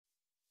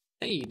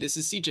Hey, this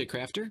is CJ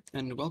Crafter,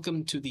 and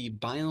welcome to the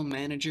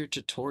BiomeManager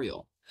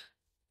tutorial.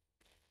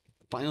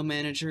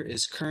 BiomeManager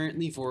is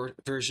currently for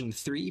version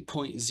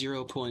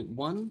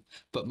 3.0.1,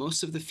 but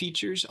most of the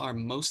features are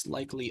most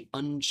likely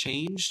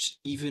unchanged,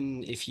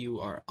 even if you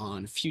are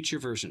on future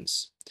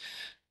versions.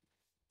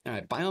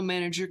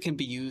 BiomeManager can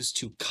be used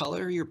to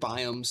color your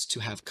biomes to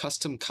have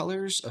custom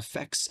colors,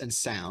 effects, and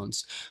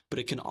sounds, but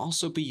it can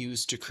also be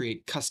used to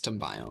create custom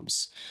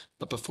biomes.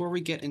 But before we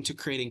get into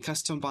creating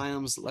custom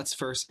biomes, let's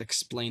first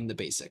explain the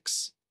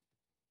basics.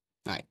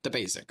 All right, the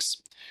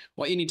basics.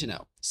 What you need to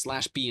know,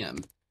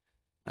 /bm.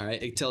 All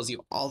right, it tells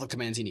you all the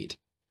commands you need.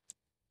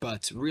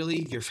 But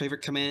really, your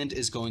favorite command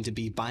is going to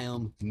be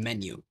biome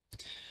menu.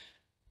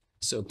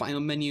 So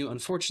biome menu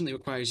unfortunately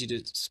requires you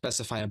to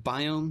specify a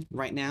biome.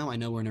 Right now, I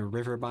know we're in a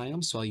river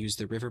biome, so I'll use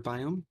the river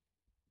biome.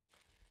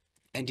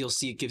 And you'll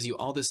see it gives you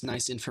all this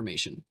nice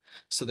information.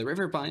 So the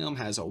river biome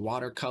has a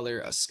water color,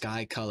 a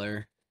sky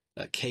color,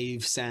 a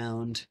cave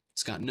sound.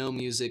 It's got no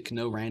music,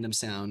 no random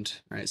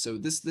sound, right? So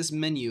this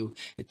menu,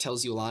 it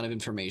tells you a lot of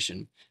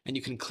information, and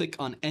you can click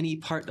on any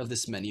part of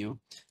this menu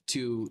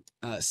to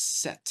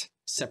set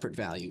separate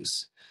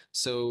values.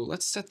 So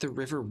let's set the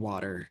river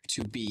water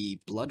to be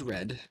blood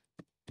red.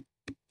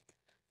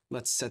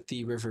 Let's set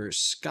the river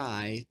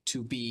sky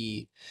to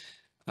be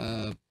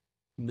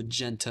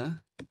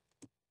magenta.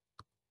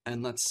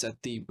 And let's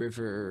set the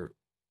river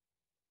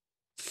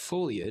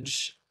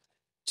foliage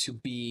to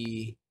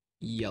be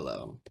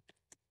yellow.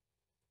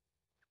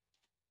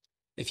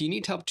 If you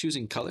need help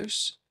choosing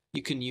colors,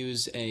 you can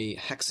use a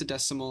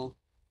hexadecimal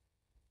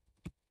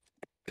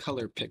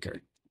color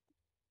picker.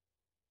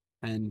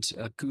 And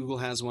Google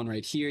has one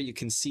right here. You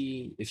can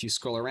see if you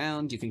scroll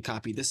around, you can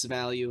copy this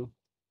value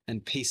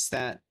and paste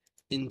that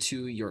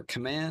into your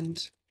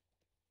command,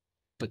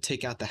 but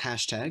take out the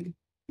hashtag.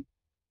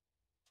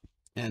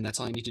 And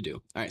that's all you need to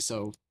do. All right,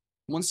 so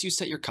once you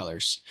set your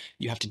colors,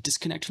 you have to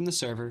disconnect from the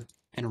server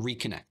and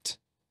reconnect.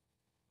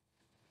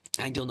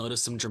 And you'll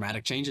notice some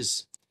dramatic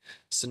changes.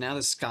 So now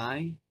the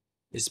sky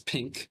is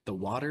pink, the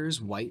water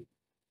is white,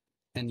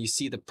 and you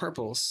see the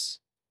purples,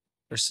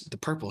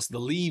 the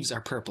leaves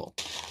are purple.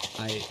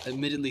 I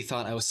admittedly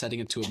thought I was setting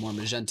it to a more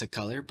magenta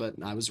color, but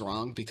I was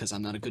wrong because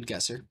I'm not a good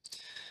guesser.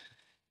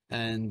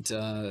 And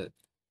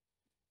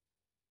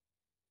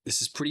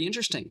this is pretty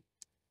interesting,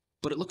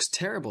 but it looks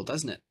terrible,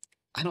 doesn't it?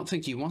 I don't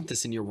think you want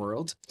this in your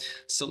world,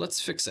 so let's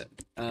fix it.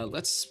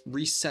 Let's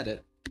reset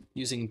it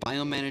using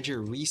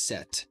BiomeManager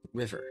reset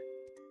river.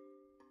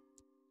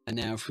 And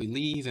now if we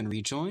leave and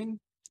rejoin,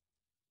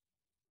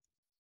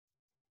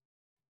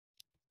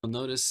 you'll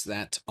notice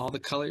that all the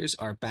colors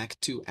are back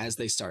to as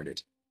they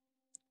started.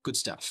 Good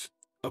stuff.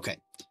 Okay,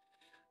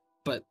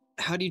 but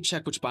how do you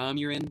check which biome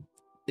you're in?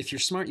 If you're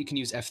smart, you can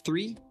use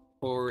F3,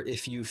 or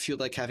if you feel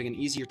like having an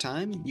easier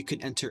time, you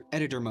can enter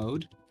editor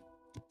mode.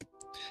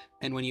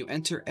 And when you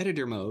enter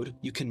editor mode,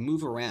 you can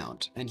move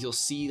around and you'll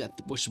see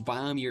that which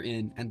biome you're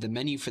in and the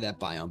menu for that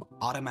biome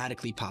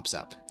automatically pops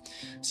up.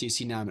 So you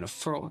see now I'm in a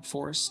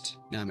forest,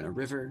 now I'm in a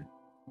river,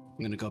 I'm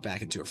going to go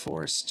back into a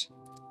forest,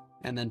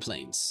 and then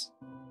plains.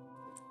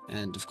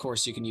 And of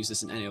course you can use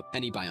this in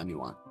any biome you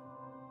want.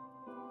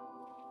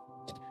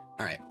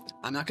 All right,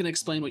 I'm not going to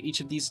explain what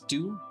each of these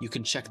do. You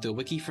can check the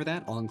wiki for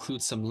that. I'll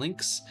include some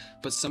links,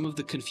 but some of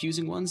the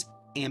confusing ones,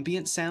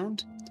 ambient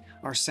sound,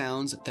 are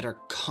sounds that are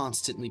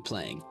constantly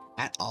playing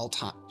at all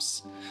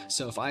times.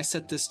 So if I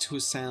set this to a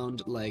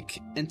sound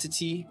like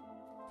entity,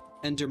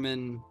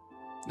 enderman,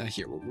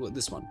 here,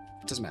 this one,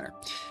 it doesn't matter.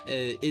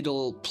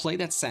 It'll play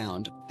that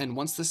sound, and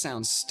once the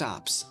sound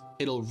stops,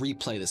 it'll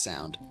replay the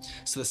sound.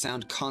 So the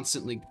sound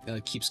constantly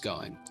keeps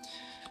going.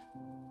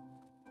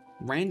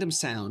 Random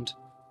sound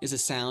is a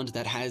sound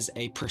that has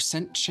a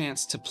 %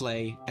 chance to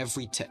play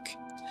every tick.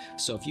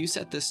 So if you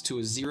set this to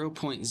a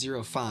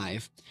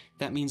 0.05,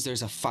 that means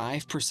there's a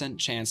 5%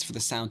 chance for the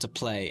sound to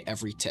play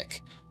every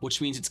tick,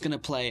 which means it's going to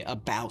play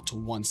about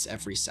once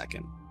every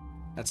second.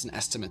 That's an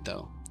estimate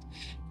though.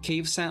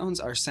 Cave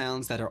sounds are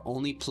sounds that are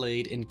only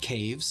played in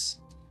caves,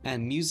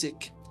 and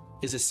music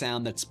is a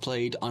sound that's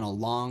played on a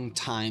long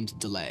timed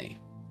delay.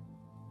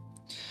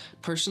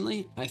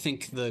 Personally, I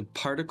think the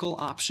particle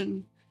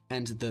option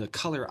and the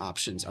color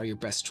options are your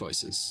best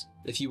choices.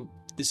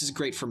 This is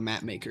great for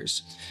map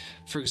makers.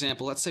 For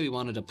example, let's say we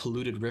wanted a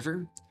polluted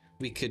river.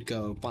 We could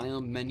go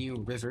biome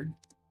menu river.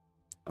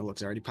 Oh, look,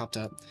 it already popped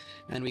up.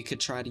 And we could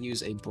try to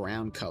use a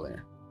brown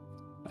color.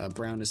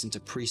 Brown isn't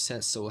a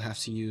preset, so we'll have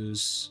to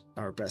use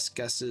our best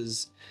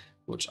guesses,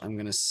 which I'm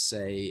going to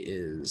say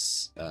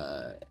is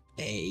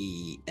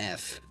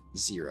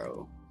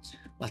AF0.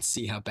 Let's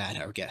see how bad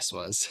our guess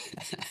was.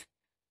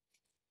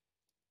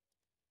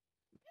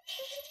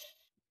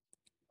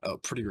 Oh,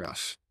 pretty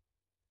rough.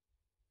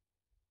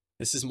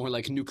 This is more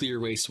like nuclear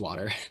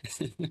wastewater.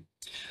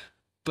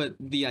 But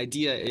the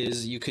idea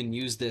is you can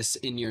use this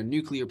in your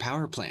nuclear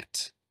power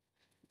plant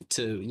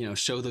to,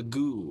 show the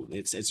goo.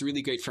 It's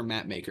really great for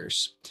map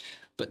makers.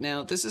 But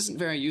now this isn't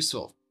very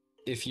useful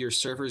if your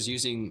server's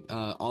using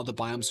all the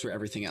biomes for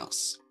everything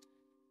else.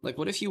 Like,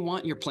 what if you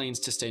want your plains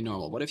to stay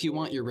normal? What if you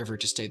want your river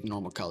to stay the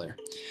normal color?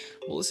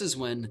 Well, this is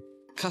when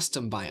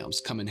custom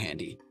biomes come in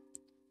handy.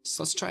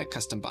 So let's try a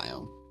custom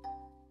biome.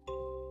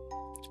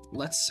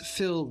 Let's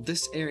fill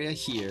this area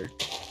here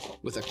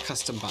with a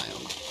custom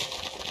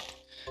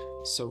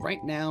biome. So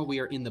right now we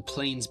are in the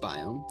plains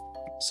biome.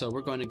 So we're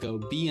going to go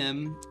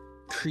BM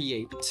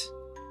create,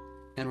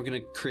 and we're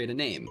going to create a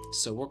name.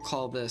 So we'll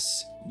call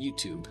this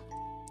YouTube.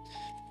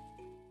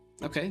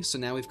 Okay, so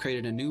now we've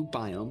created a new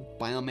biome,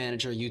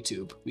 BiomeManager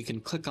YouTube. We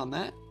can click on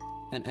that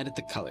and edit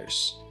the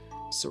colors.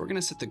 So we're going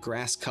to set the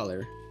grass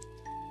color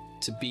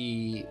to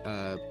be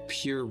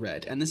pure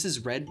red. And this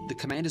is red. The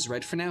command is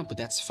red for now, but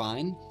that's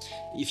fine.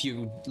 If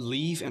you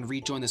leave and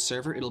rejoin the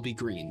server, it'll be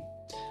green.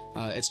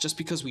 It's just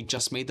because we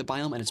just made the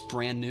biome and it's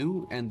brand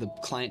new and the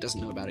client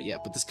doesn't know about it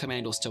yet, but this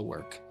command will still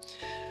work.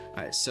 All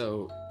right,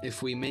 so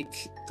if we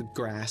make the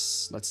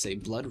grass, let's say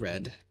blood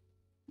red,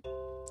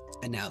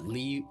 and now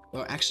leave,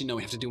 or actually no,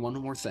 we have to do one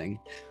more thing.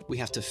 We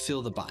have to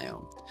fill the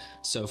biome.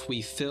 So if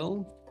we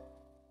fill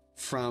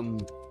from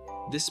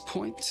this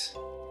point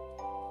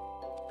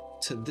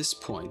to this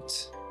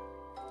point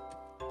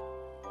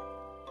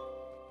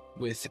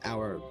with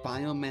our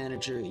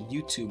BiomeManager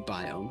YouTube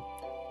biome,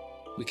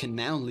 we can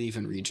now leave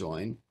and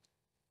rejoin.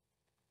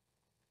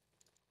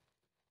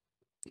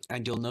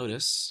 And you'll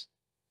notice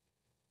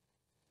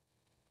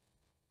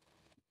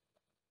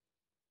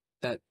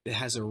that it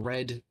has a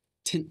red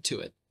tint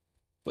to it.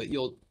 But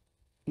you'll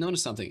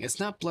notice something. It's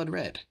not blood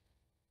red,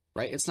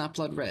 right? It's not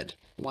blood red.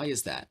 Why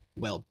is that?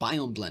 Well,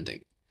 biome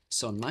blending.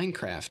 So in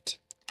Minecraft,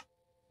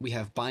 we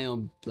have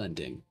biome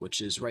blending,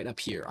 which is right up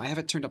here. I have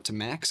it turned up to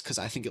max because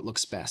I think it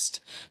looks best.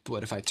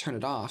 But if I turn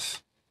it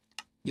off,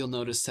 you'll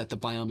notice that the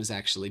biome is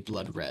actually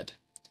blood red.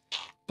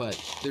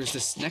 But there's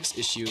this next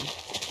issue,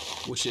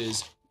 which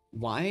is,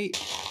 why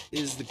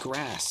is the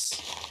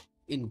grass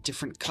in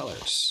different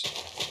colors?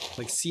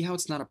 Like, see how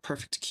it's not a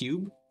perfect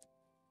cube?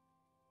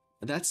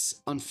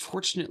 That's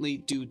unfortunately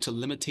due to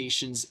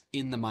limitations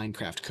in the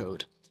Minecraft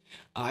code.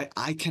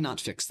 I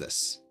cannot fix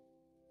this.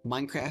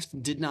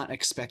 Minecraft did not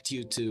expect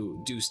you to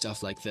do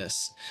stuff like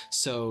this,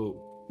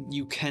 so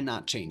you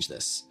cannot change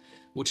this,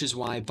 which is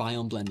why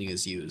biome blending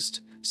is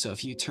used. So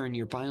if you turn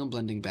your biome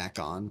blending back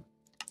on,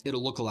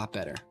 it'll look a lot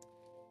better.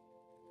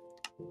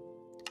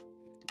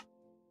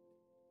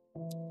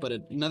 But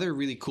another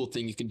really cool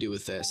thing you can do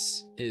with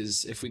this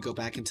is if we go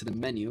back into the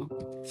menu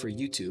for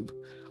YouTube,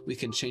 we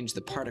can change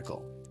the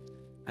particle.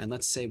 And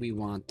let's say we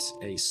want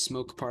a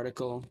smoke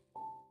particle.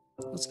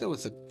 Let's go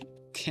with a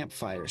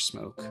campfire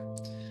smoke.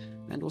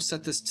 And we'll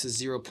set this to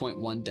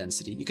 0.1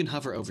 density. You can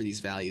hover over these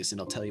values and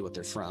it'll tell you what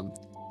they're from.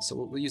 So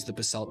we'll use the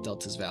basalt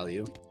deltas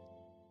value.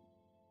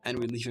 And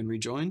we leave and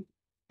rejoin.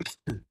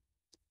 You'll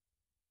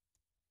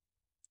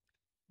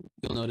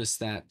notice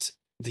that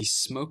the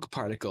smoke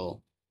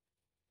particle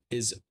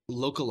is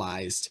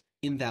localized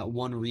in that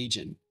one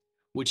region,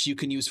 which you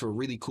can use for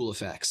really cool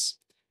effects.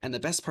 And the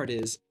best part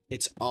is,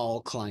 it's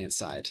all client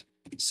side.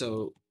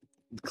 So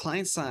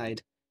client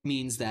side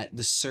means that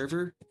the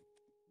server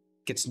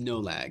gets no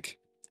lag,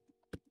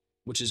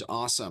 which is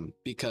awesome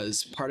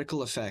because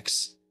particle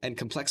effects and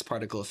complex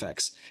particle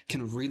effects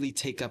can really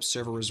take up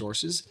server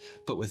resources.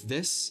 But with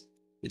this,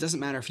 it doesn't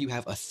matter if you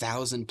have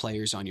 1,000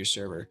 players on your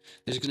server,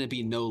 there's going to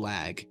be no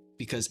lag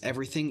because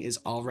everything is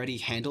already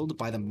handled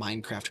by the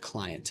Minecraft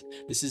client.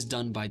 This is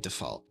done by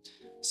default.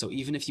 So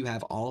even if you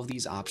have all of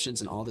these options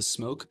and all the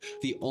smoke,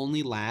 the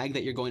only lag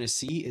that you're going to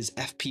see is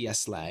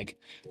FPS lag.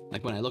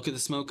 Like when I look at the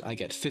smoke, I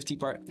get 50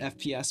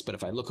 FPS, but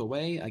if I look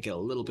away, I get a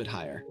little bit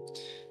higher.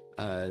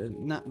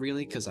 Not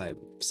really, because I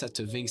set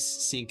to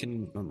sync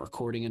and I'm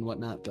recording and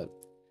whatnot, but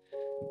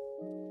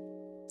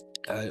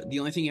the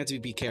only thing you have to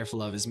be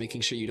careful of is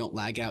making sure you don't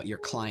lag out your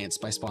clients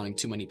by spawning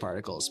too many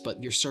particles,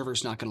 but your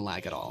server's not going to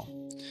lag at all.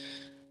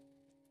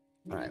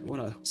 All right,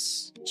 what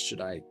else should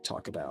I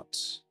talk about?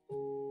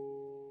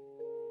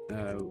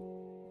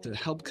 The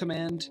help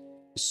command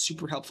is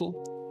super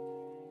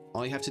helpful.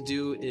 All you have to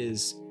do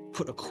is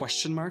put a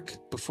question mark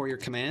before your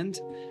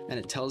command and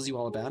it tells you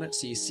all about it.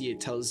 So you see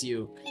it tells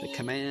you the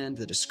command,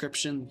 the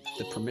description,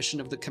 the permission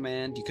of the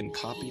command. You can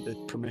copy the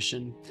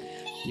permission.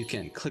 You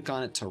can click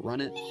on it to run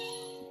it.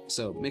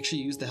 So make sure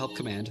you use the help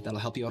command. That'll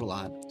help you out a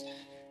lot.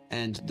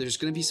 And there's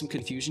going to be some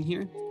confusion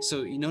here.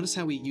 So you notice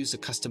how we use a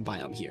custom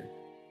biome here.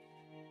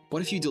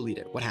 What if you delete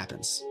it? What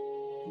happens?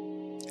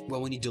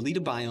 Well, when you delete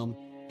a biome,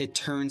 it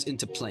turns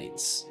into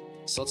plains.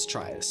 So let's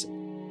try this.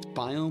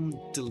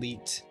 Biome,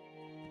 delete,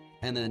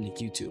 and then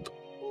YouTube.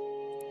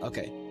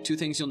 Okay, two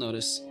things you'll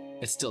notice.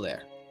 It's still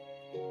there.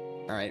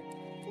 All right.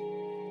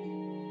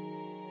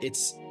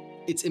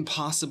 It's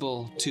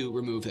impossible to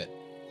remove it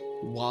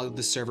while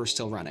the server's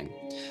still running.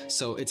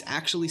 So it's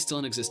actually still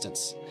in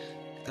existence.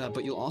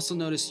 But you'll also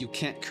notice you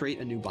can't create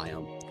a new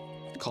biome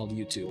called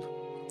YouTube.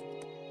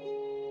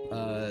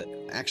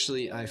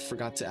 Actually, I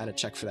forgot to add a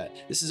check for that.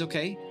 This is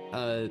okay.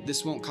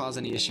 This won't cause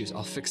any issues.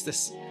 I'll fix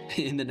this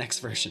in the next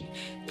version.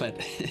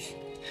 But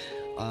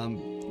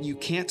you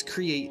can't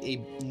create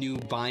a new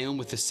biome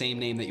with the same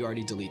name that you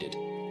already deleted.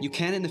 You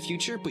can in the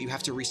future, but you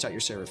have to restart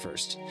your server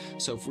first.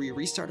 So if we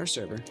restart our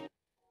server,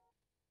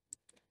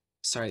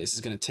 Sorry, this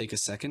is going to take a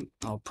second.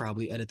 I'll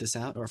probably edit this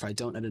out, or if I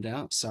don't edit it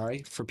out,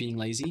 sorry for being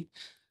lazy.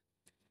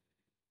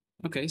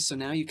 Okay, so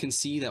now you can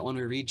see that when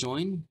we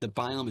rejoin, the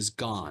biome is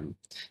gone,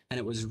 and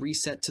it was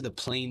reset to the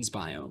plains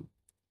biome.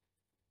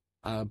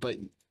 But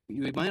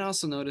you might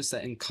also notice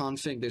that in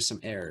config, there's some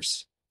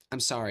errors. I'm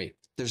sorry,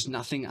 there's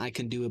nothing I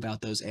can do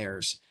about those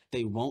errors.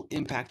 They won't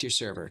impact your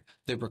server.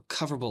 They're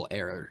recoverable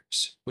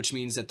errors, which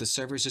means that the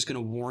server is just going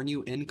to warn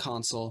you in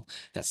console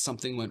that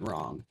something went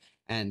wrong,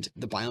 and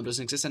the biome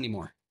doesn't exist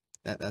anymore.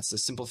 That's a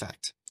simple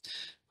fact.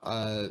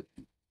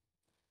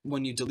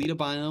 When you delete a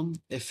biome,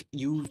 if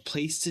you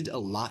pasted a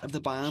lot of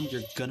the biome,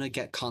 you're gonna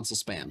get console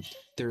spam.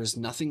 There is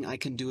nothing I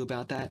can do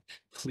about that.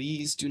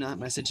 Please do not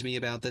message me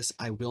about this.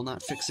 I will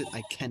not fix it.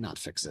 I cannot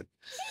fix it.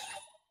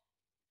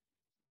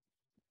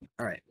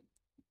 All right.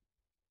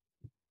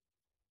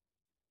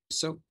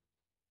 So,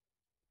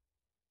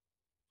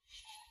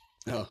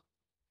 oh,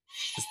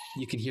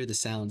 you can hear the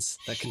sounds.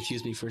 That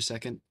confused me for a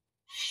second.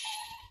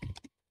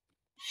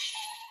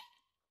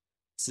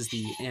 This is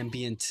the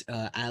ambient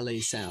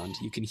alley sound.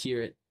 You can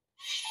hear it.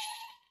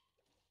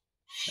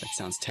 That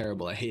sounds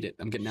terrible. I hate it.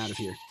 I'm getting out of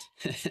here.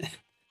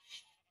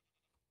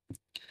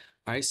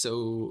 All right,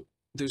 so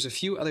there's a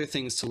few other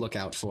things to look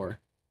out for.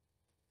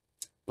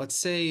 Let's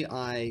say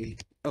a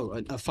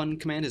fun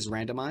command is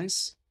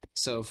randomize.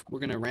 So we're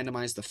going to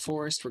randomize the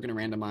forest, we're going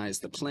to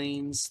randomize the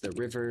plains, the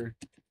river,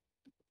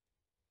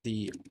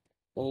 the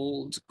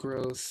old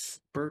growth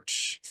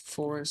birch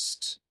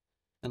forest,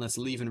 and let's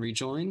leave and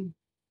rejoin.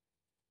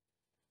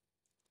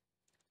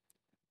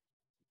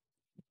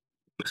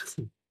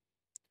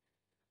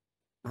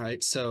 All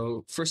right,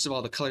 so first of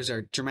all, the colors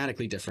are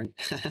dramatically different.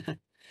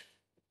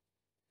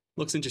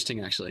 Looks interesting,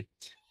 actually.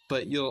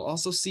 But you'll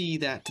also see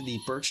that the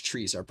birch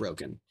trees are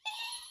broken.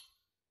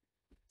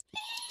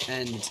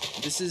 And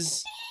this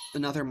is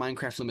another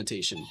Minecraft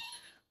limitation.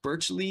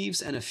 Birch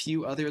leaves and a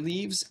few other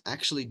leaves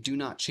actually do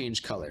not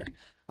change color.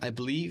 I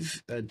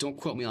believe, don't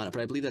quote me on it,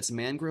 but I believe that's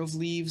mangrove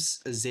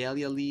leaves,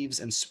 azalea leaves,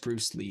 and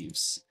spruce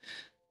leaves.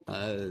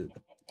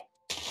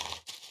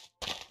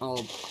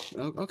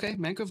 Okay,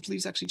 mangrove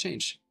leaves actually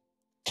change.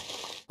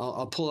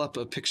 I'll pull up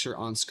a picture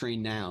on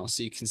screen now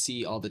so you can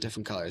see all the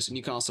different colors. And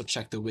you can also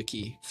check the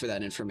wiki for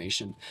that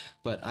information.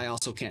 But I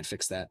also can't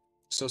fix that.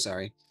 So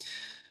sorry.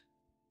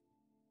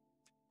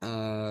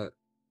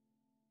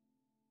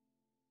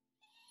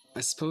 I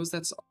suppose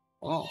that's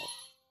all.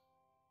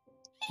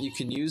 You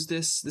can use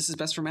this. This is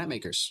best for map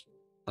makers.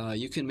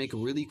 You can make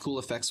really cool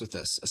effects with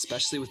this,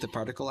 especially with the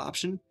particle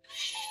option.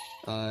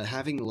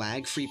 Having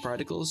lag-free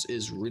particles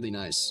is really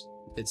nice.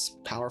 It's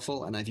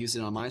powerful, and I've used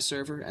it on my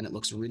server, and it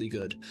looks really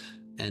good.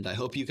 And I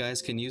hope you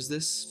guys can use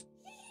this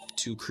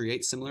to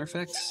create similar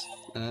effects.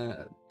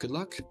 Good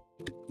luck.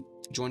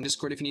 Join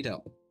Discord if you need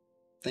help.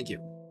 Thank you.